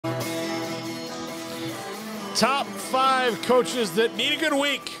Top 5 coaches that need a good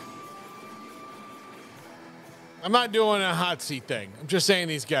week. I'm not doing a hot seat thing. I'm just saying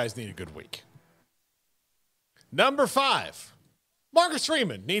these guys need a good week. Number 5, Marcus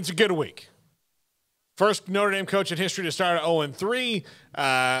Freeman needs a good week. First Notre Dame coach in history to start at 0-3.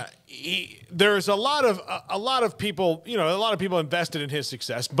 There's a lot of people, a lot of people invested in his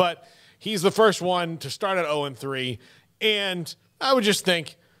success, but he's the first one to start at 0-3. And I would just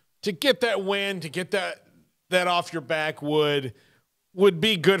think to get that win, to get that off your back would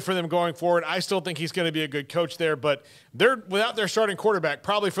be good for them going forward. I still think he's going to be a good coach there, but they're without their starting quarterback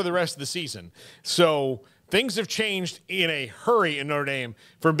probably for the rest of the season. So things have changed in a hurry in Notre Dame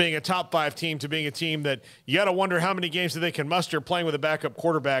from being a top 5 team to being a team that you got to wonder how many games that they can muster playing with a backup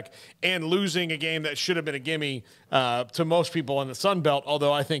quarterback and losing a game that should have been a gimme to most people in the Sun Belt.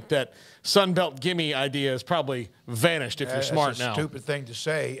 Although I think that Sun Belt gimme idea is probably vanished if you're smart now. That's a stupid thing to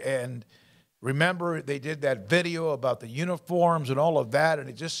say. And remember, they did that video about the uniforms and all of that, and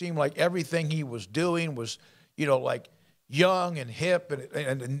it just seemed like everything he was doing was, like young and hip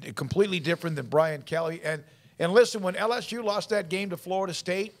and completely different than Brian Kelly. And listen, when LSU lost that game to Florida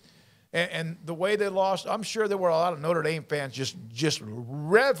State and the way they lost, I'm sure there were a lot of Notre Dame fans just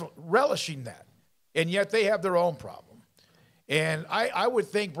relishing that. And yet they have their own problem. And I would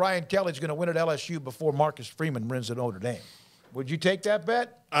think Brian Kelly's going to win at LSU before Marcus Freeman wins at Notre Dame. Would you take that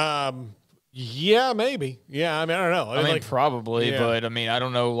bet? Yeah, maybe. Yeah, I don't know. I mean, probably, yeah. But I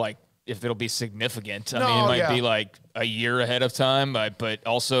don't know, if it'll be significant. It might be a year ahead of time, but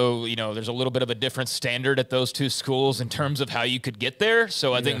also, there's a little bit of a different standard at those two schools in terms of how you could get there.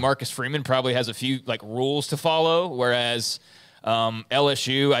 So I think Marcus Freeman probably has a few rules to follow, whereas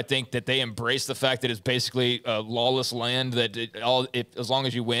LSU, I think that they embrace the fact that it's basically a lawless land, that as long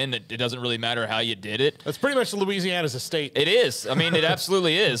as you win, it doesn't really matter how you did it. That's pretty much Louisiana as a state. It is. It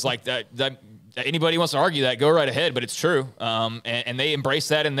absolutely is. That anybody wants to argue that, go right ahead, but it's true. And they embrace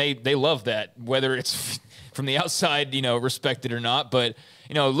that, and they love that, whether it's from the outside, respected or not. But,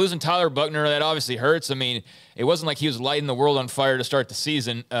 losing Tyler Buckner, that obviously hurts. It wasn't like he was lighting the world on fire to start the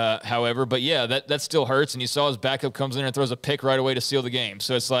season, however. But, yeah, that still hurts. And you saw his backup comes in there and throws a pick right away to seal the game.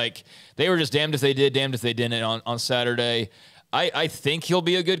 So it's like they were just damned if they did, damned if they didn't on Saturday. I think he'll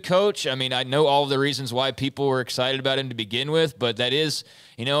be a good coach. I know all of the reasons why people were excited about him to begin with, but that is,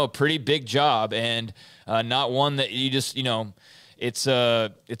 a pretty big job and not one that you just, it's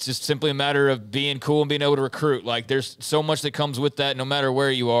just simply a matter of being cool and being able to recruit. There's so much that comes with that no matter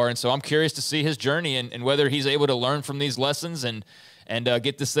where you are. And so I'm curious to see his journey and whether he's able to learn from these lessons and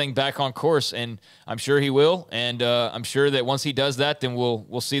get this thing back on course. And I'm sure he will. And I'm sure that once he does that, then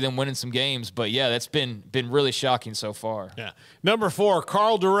we'll see them winning some games. But, yeah, that's been really shocking so far. Yeah. Number 4,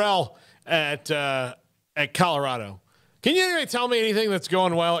 Carl Durrell at Colorado. Can you tell me anything that's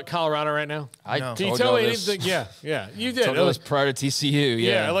going well at Colorado right now? No. Can you tell me anything? Yeah, you did. It was prior to TCU,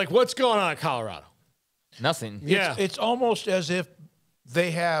 yeah. What's going on at Colorado? Nothing. Yeah. It's almost as if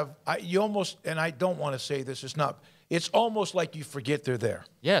they have and I don't want to say this, it's almost like you forget they're there.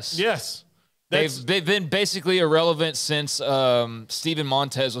 Yes. They've been basically irrelevant since Steven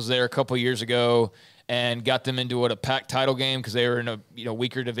Montez was there a couple years ago and got them into a Pac title game because they were in a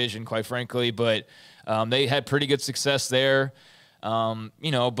weaker division, quite frankly. But they had pretty good success there.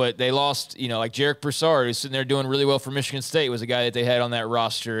 But they lost, like Jarek Broussard, who's sitting there doing really well for Michigan State, was a guy that they had on that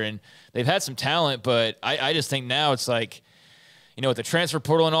roster. And they've had some talent, but I just think now it's with the transfer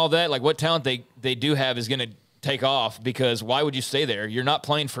portal and all that, what talent they do have is going to take off, because why would you stay there? You're not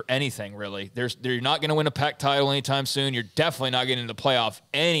playing for anything, really. You're not going to win a Pac title anytime soon. You're definitely not getting into the playoff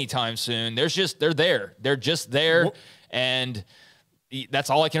anytime soon. They're there. They're just there, and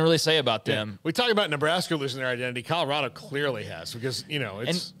that's all I can really say about them. Yeah. We talk about Nebraska losing their identity. Colorado clearly has, because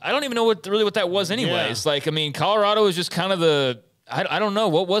it's. And I don't even know what that was, anyways. Yeah. Colorado is just kind of the. I don't know,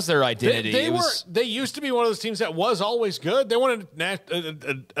 what was their identity. They used to be one of those teams that was always good. They won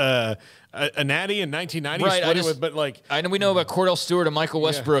a natty in 1990, right? I know we know about Cordell Stewart and Michael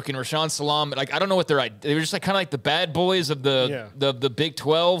Westbrook and Rashawn Salam. I don't know what they were just kind of like the bad boys of the Big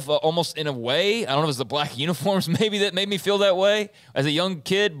 12, almost in a way. I don't know if it was the black uniforms maybe that made me feel that way as a young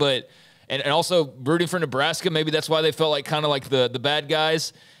kid, but and also rooting for Nebraska, maybe that's why they felt kind of like the bad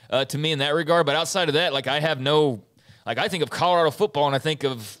guys to me in that regard. But outside of that, I have no. I think of Colorado football, and I think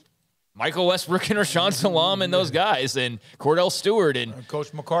of Michael Westbrook and Rashawn Salam and those guys, and Cordell Stewart and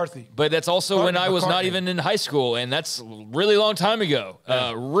Coach McCarthy. But that's also when I was not even in high school, and that's a really long time ago.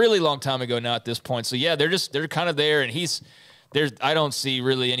 Really long time ago now at this point. So yeah, they're kind of there, and I don't see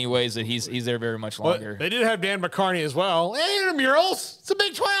really any ways that he's there very much longer. Well, they did have Dan McCarney as well. Hey, intramurals, it's a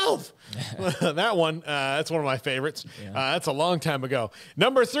Big 12. That one, that's one of my favorites. Yeah. That's a long time ago.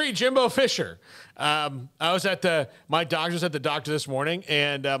 Number 3, Jimbo Fisher. I was my doctor's at the doctor this morning,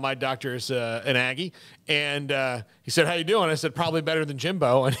 and my doctor is an Aggie, and he said, "How you doing?" I said, "Probably better than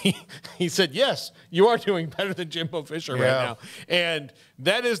Jimbo," and he said, "Yes, you are doing better than Jimbo Fisher right now," and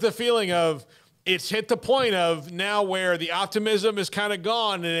that is the feeling of. It's hit the point of now where the optimism is kind of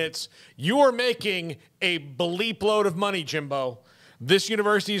gone, and it's you are making a bleep load of money, Jimbo. This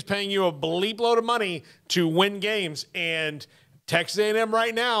university is paying you a bleep load of money to win games, and Texas A&M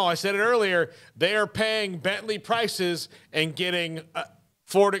right now, I said it earlier, they are paying Bentley prices and getting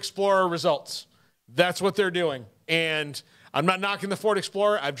Ford Explorer results. That's what they're doing, and I'm not knocking the Ford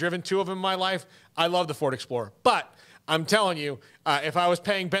Explorer. I've driven 2 of them in my life. I love the Ford Explorer, but I'm telling you, if I was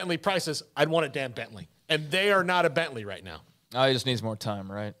paying Bentley prices, I'd want a damn Bentley. And they are not a Bentley right now. Oh, he just needs more time,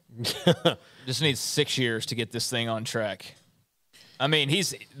 right? Just needs 6 years to get this thing on track. I mean,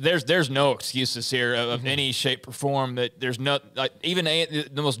 there's no excuses here of any shape or form that there's no even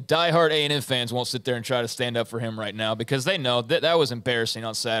the most diehard A&M fans won't sit there and try to stand up for him right now because they know that was embarrassing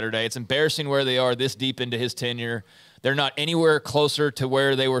on Saturday. It's embarrassing where they are this deep into his tenure. They're not anywhere closer to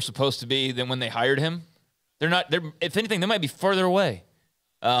where they were supposed to be than when they hired him. If anything, they might be further away.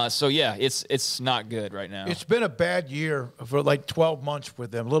 So yeah, it's not good right now. It's been a bad year for like 12 months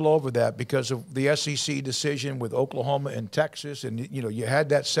with them, a little over that, because of the SEC decision with Oklahoma and Texas, and you had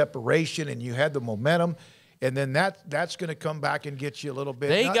that separation and you had the momentum, and then that's going to come back and get you a little bit.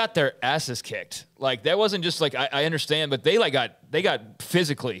 They got their asses kicked. Like that wasn't just like I understand, but they got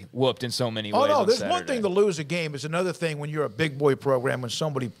physically whooped in so many ways. Oh no, there's Saturday. one thing to lose a game. Is another thing when you're a big boy program when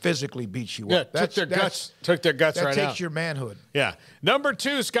somebody physically beats you up. Took their guts right out. That takes your manhood. Yeah. Number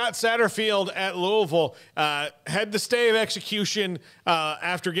 2, Scott Satterfield at Louisville had the stay of execution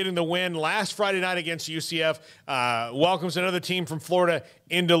after getting the win last Friday night against UCF. Welcomes another team from Florida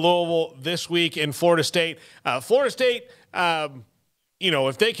into Louisville this week in Florida State. Florida State.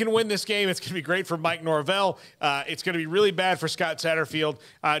 If they can win this game, it's going to be great for Mike Norvell. It's going to be really bad for Scott Satterfield.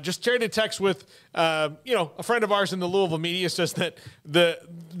 Just traded a text with, a friend of ours in the Louisville media says that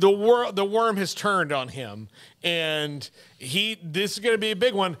the worm has turned on him, and this is going to be a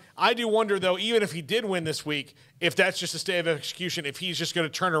big one. I do wonder, though, even if he did win this week, if that's just a stay of execution, if he's just going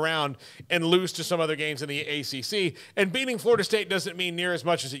to turn around and lose to some other games in the ACC. And beating Florida State doesn't mean near as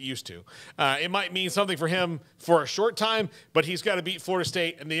much as it used to. It might mean something for him for a short time, but he's got to beat Florida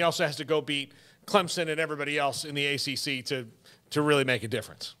State, and then he also has to go beat Clemson and everybody else in the ACC to really make a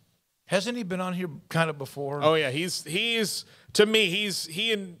difference. Hasn't he been on here kind of before? Oh yeah, he's to me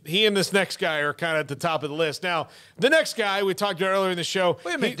he and this next guy are kind of at the top of the list. Now the next guy we talked about earlier in the show.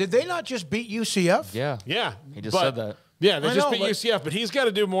 Wait a minute, did they not just beat UCF? Yeah. He just said that. Yeah, they just beat UCF, but he's got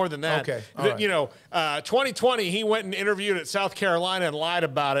to do more than that. Okay. All right. 2020, he went and interviewed at South Carolina and lied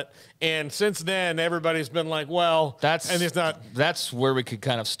about it. And since then, everybody's been like, well, that's where we could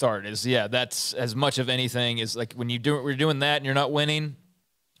kind of start that's as much of anything is like when we're doing that and you're not winning,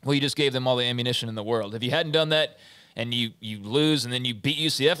 well, you just gave them all the ammunition in the world. If you hadn't done that and you lose and then you beat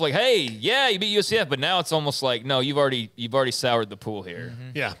UCF, like, hey, yeah, you beat UCF, but now it's almost like, no, you've already soured the pool here. Mm-hmm.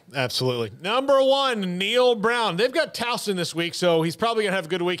 Yeah, absolutely. Number 1, Neal Brown. They've got Towson this week, so he's probably going to have a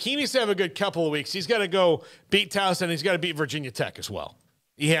good week. He needs to have a good couple of weeks. He's got to go beat Towson. He's got to beat Virginia Tech as well.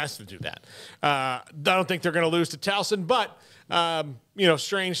 He has to do that. I don't think they're going to lose to Towson, but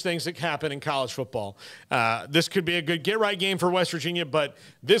strange things that happen in college football. This could be a good get-right game for West Virginia, but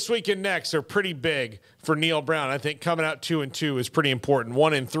this week and next are pretty big for Neal Brown. I think coming out 2-2 is pretty important.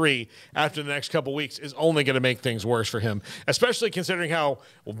 1-3 after the next couple weeks is only going to make things worse for him, especially considering how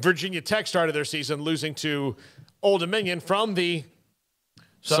Virginia Tech started their season losing to Old Dominion from the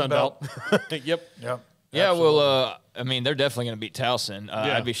Sun Belt. Yep. Yeah, well, they're definitely going to beat Towson.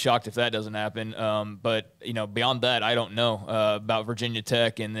 I'd be shocked if that doesn't happen. But beyond that, I don't know about Virginia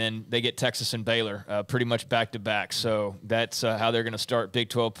Tech, and then they get Texas and Baylor pretty much back-to-back. So that's how they're going to start Big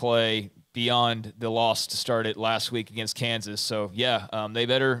 12 play beyond the loss to start it last week against Kansas. So, they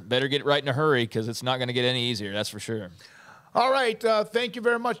better get it right in a hurry because it's not going to get any easier, that's for sure. All right, thank you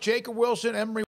very much, Jacob Wilson, Emory